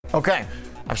Okay,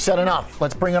 I've said enough.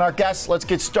 Let's bring in our guests. Let's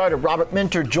get started. Robert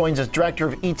Minter joins us, Director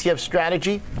of ETF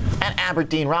Strategy at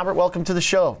Aberdeen. Robert, welcome to the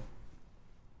show.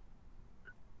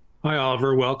 Hi,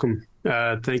 Oliver. Welcome.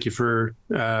 Thank you for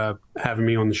having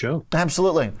me on the show.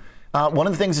 Absolutely. One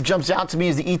of the things that jumps out to me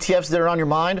is the ETFs that are on your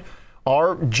mind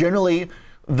are generally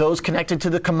those connected to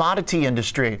the commodity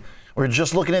industry. We're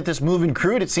just looking at this move in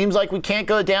crude. It seems like we can't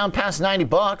go down past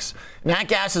 $90. Nat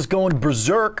gas is going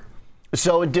berserk.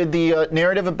 So did the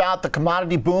narrative about the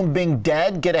commodity boom being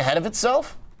dead get ahead of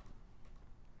itself?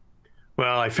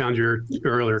 Well, I found your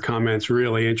earlier comments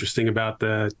really interesting about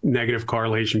the negative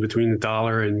correlation between the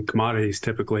dollar and commodities.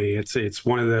 Typically, it's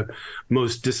one of the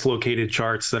most dislocated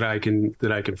charts that I can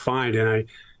find, and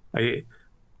I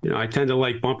tend to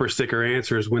like bumper sticker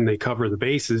answers when they cover the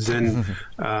bases, and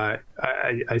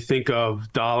I think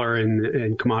of dollar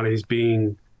and commodities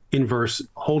being inverse,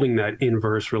 holding that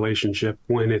inverse relationship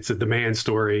when it's a demand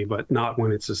story, but not when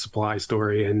it's a supply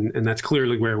story. And that's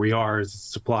clearly where we are, is a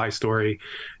supply story.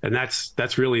 And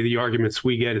that's really the arguments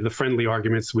we get, the friendly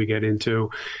arguments we get into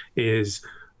is,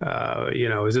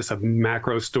 is this a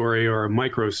macro story or a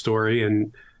micro story?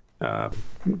 And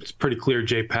it's pretty clear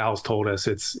Jay Powell's told us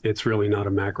it's really not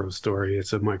a macro story,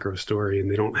 it's a micro story,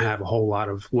 and they don't have a whole lot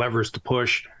of levers to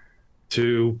push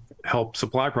to help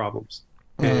supply problems.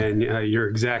 And you're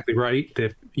exactly right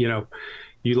that, you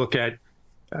look at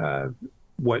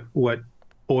what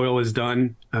oil has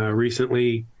done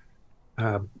recently,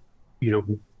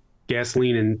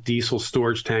 gasoline and diesel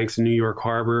storage tanks in New York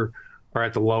Harbor are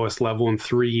at the lowest level in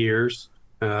 3 years.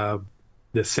 The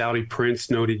Saudi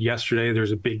prince noted yesterday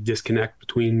there's a big disconnect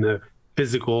between the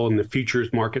physical and the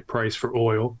futures market price for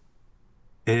oil,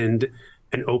 and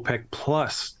an OPEC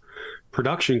plus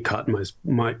production cut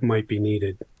might be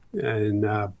needed. And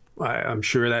I'm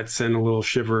sure that sent a little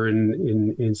shiver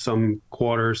in some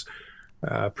quarters,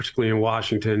 particularly in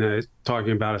Washington,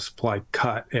 talking about a supply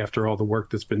cut after all the work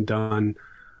that's been done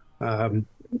to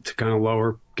kind of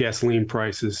lower gasoline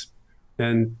prices.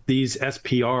 And these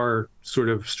SPR, sort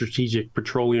of strategic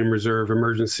petroleum reserve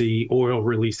emergency oil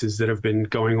releases that have been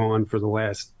going on for the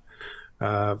last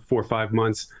 4 or 5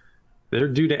 months, they're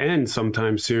due to end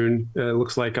sometime soon. It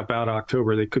looks like about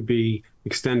October. They could be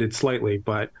extended slightly,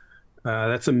 but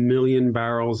that's 1 million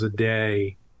barrels a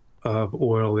day of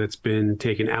oil that's been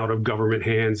taken out of government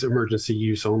hands, emergency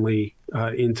use only,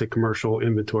 into commercial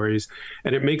inventories.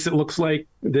 And it makes it look like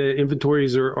the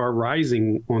inventories are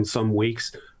rising on some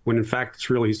weeks, when in fact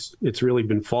it's really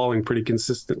been falling pretty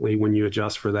consistently when you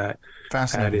adjust for that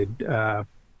added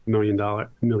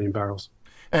million barrels.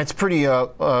 And it's pretty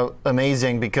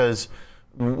amazing because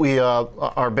we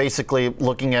are basically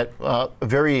looking at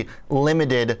very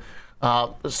limited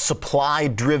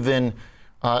supply-driven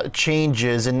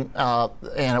changes, and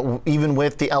even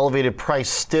with the elevated price,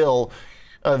 still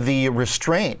the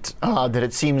restraint that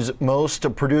it seems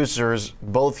most producers,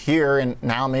 both here and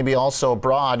now maybe also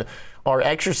abroad, are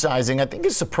exercising, I think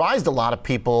has surprised a lot of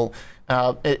people.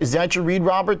 Is that your read,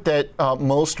 Robert, that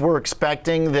most were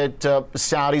expecting that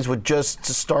Saudis would just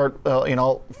start,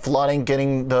 flooding,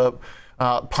 getting the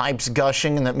pipes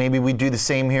gushing, and that maybe we do the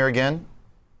same here again?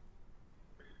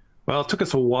 Well, it took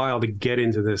us a while to get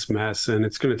into this mess, and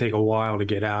it's going to take a while to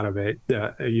get out of it.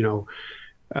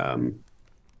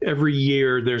 Every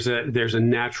year there's a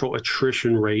natural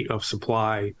attrition rate of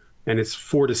supply, and it's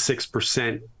 4 to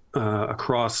 6%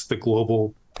 across the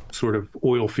global sort of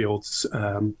oil fields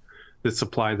that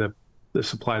supply the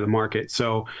market.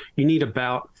 So you need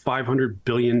about $500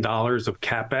 billion of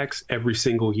capex every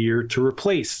single year to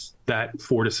replace that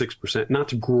 4 to 6%, not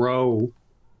to grow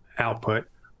output,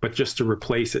 but just to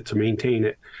replace it, to maintain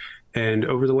it. And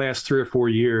over the last 3 or 4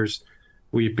 years,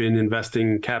 we've been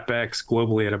investing capex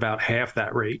globally at about half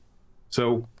that rate.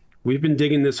 So we've been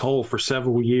digging this hole for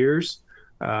several years.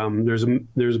 There's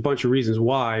a bunch of reasons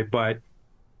why, but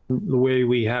the way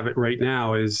we have it right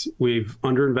now is we've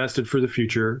underinvested for the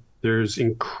future. There's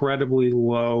incredibly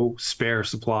low spare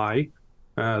supply.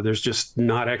 There's just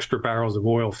not extra barrels of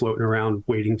oil floating around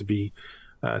waiting to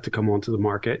come onto the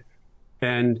market.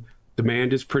 And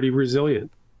demand is pretty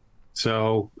resilient.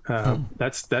 So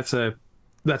that's a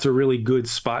really good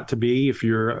spot to be if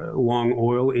you're long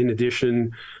oil. In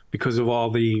addition, because of all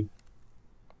the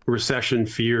recession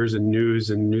fears and news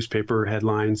and newspaper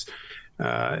headlines,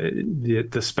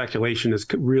 the speculation has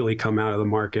really come out of the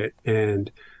market.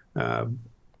 And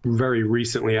very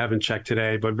recently, I haven't checked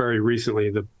today, but very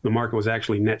recently the market was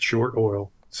actually net short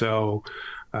oil. So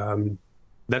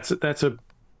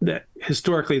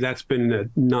historically that's been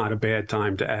not a bad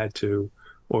time to add to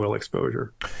oil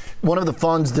exposure. One of the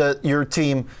funds that your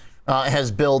team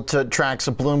has built tracks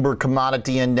a Bloomberg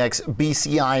Commodity Index.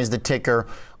 BCI is the ticker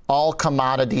all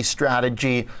commodity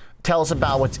strategy. Tell us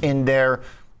about what's in there,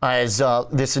 as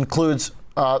this includes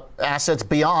assets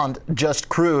beyond just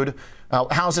crude.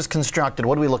 How's this constructed?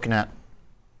 What are we looking at?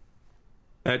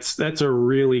 That's a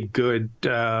really good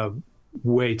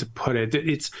way to put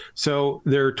it. So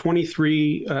there are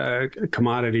 23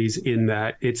 commodities in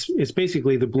that. It's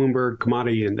basically the Bloomberg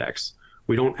Commodity Index.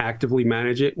 We don't actively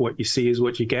manage it. What you see is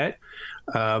what you get.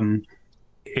 So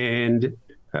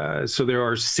there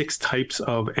are 6 types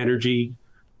of energy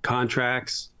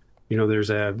contracts. There's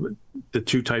the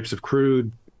 2 types of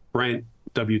crude, Brent,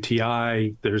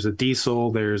 WTI. There's a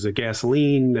diesel, there's a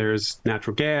gasoline, there's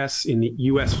natural gas in the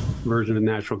U.S. version of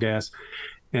natural gas.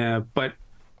 But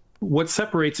what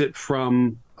separates it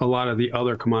from a lot of the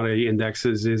other commodity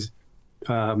indexes is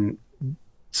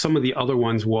some of the other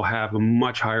ones will have a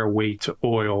much higher weight to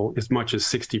oil, as much as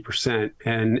 60%,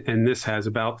 and this has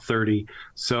about 30.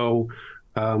 So,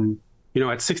 at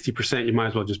 60%, you might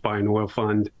as well just buy an oil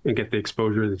fund and get the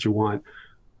exposure that you want.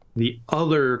 The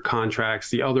other contracts,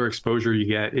 the other exposure you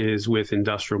get is with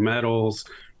industrial metals.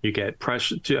 You get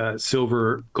precious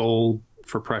silver, gold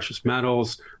for precious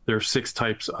metals. There are 6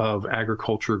 types of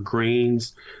agriculture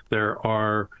grains. There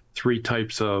are 3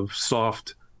 types of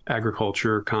soft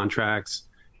agriculture contracts,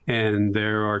 and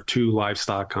there are 2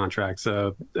 livestock contracts.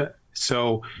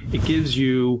 So it gives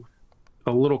you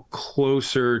a little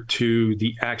closer to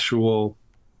the actual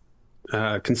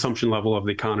consumption level of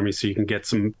the economy, so you can get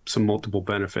some multiple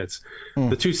benefits.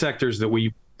 The 2 sectors that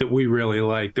we really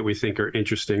like, that we think are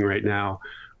interesting right now,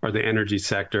 are the energy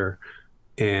sector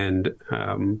and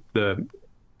the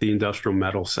industrial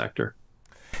metal sector.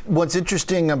 What's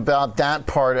interesting about that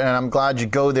part, and I'm glad you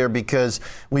go there, because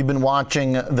we've been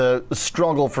watching the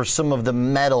struggle for some of the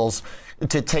metals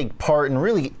to take part in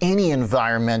really any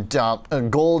environment.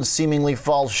 Gold seemingly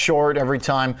falls short every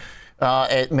time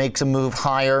it makes a move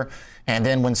higher. And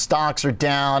then when stocks are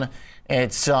down,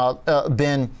 it's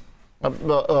been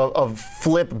a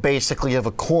flip, basically, of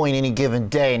a coin any given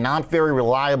day. Not very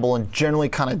reliable, and generally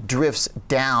kind of drifts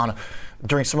down.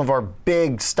 During some of our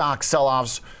big stock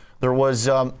sell-offs, there was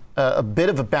a bit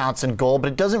of a bounce in gold,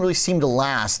 but it doesn't really seem to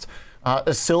last.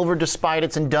 Silver, despite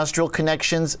its industrial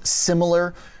connections,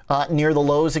 similar, near the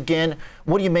lows again.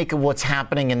 What do you make of what's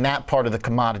happening in that part of the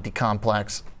commodity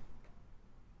complex?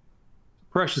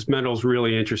 Precious metals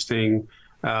really interesting.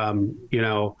 I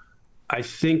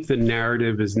think the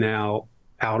narrative is now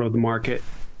out of the market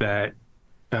that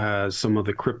some of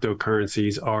the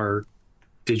cryptocurrencies are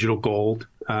digital gold.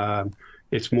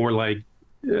 It's more like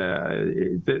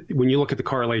when you look at the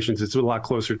correlations, it's a lot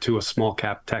closer to a small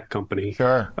cap tech company.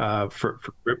 Sure.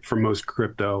 For most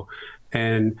crypto.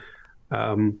 And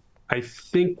I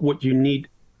think what you need,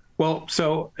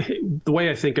 so the way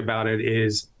I think about it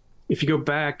is, if you go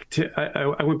back to,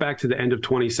 I went back to the end of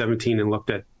 2017 and looked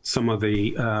at some of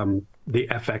the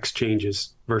FX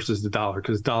changes versus the dollar,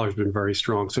 because the dollar's been very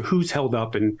strong. So who's held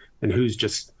up and who's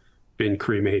just been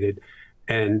cremated?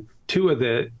 And 2 of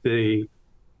the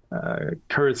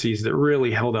currencies that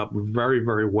really held up very,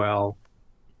 very well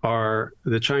are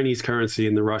the Chinese currency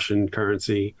and the Russian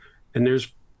currency. And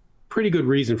there's pretty good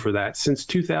reason for that. Since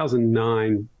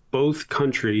 2009, both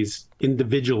countries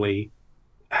individually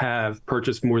have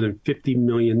purchased more than 50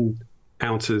 million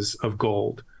ounces of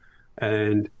gold,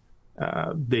 and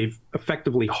they've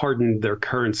effectively hardened their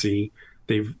currency.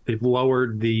 They've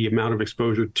lowered the amount of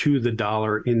exposure to the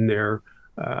dollar in their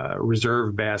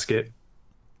reserve basket,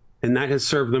 and that has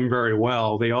served them very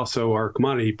well. They also are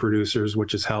commodity producers,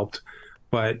 which has helped,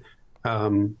 but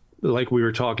like we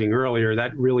were talking earlier,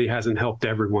 that really hasn't helped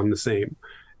everyone the same.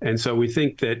 And so we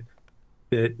think that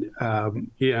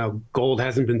gold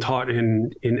hasn't been taught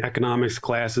in economics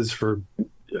classes for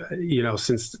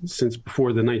since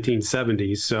before the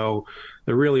 1970s. So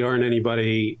there really aren't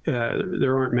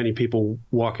there aren't many people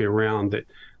walking around that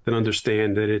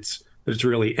understand that it's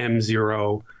really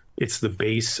M0. It's the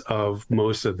base of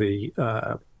most of the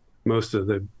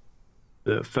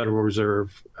Federal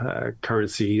Reserve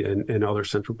currency and other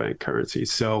central bank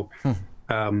currencies. So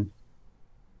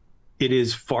it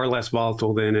is far less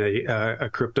volatile than a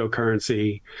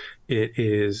cryptocurrency.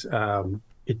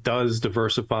 It does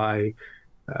diversify.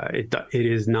 It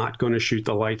is not going to shoot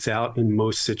the lights out in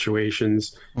most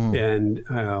situations, and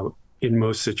in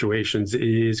most situations, it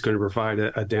is going to provide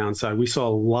a downside. We saw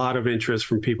a lot of interest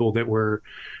from people that were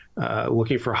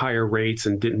looking for higher rates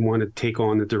and didn't want to take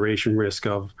on the duration risk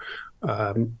of,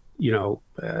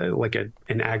 like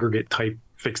an aggregate type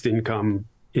fixed income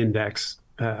index.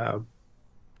 That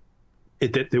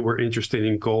were interested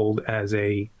in gold as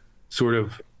a sort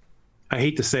of, I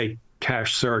hate to say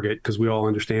cash surrogate, because we all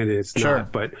understand it's Sure.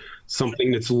 not, but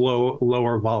something that's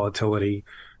lower volatility.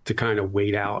 to kind of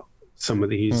wait out some of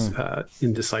these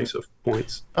indecisive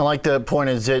points. I like the point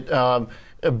is it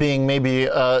being maybe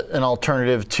an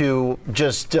alternative to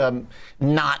just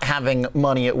not having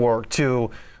money at work,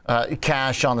 to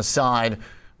cash on the side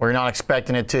where you're not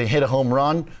expecting it to hit a home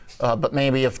run, but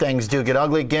maybe if things do get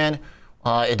ugly again,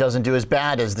 it doesn't do as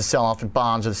bad as the sell-off in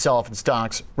bonds or the sell-off in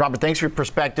stocks. Robert, thanks for your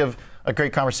perspective. A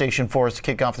great conversation for us to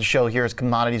kick off the show here as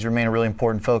commodities remain a really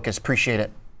important focus. Appreciate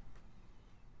it.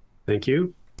 Thank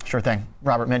you. Sure thing.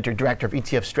 Robert Minter, Director of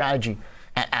ETF Strategy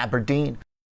at Aberdeen.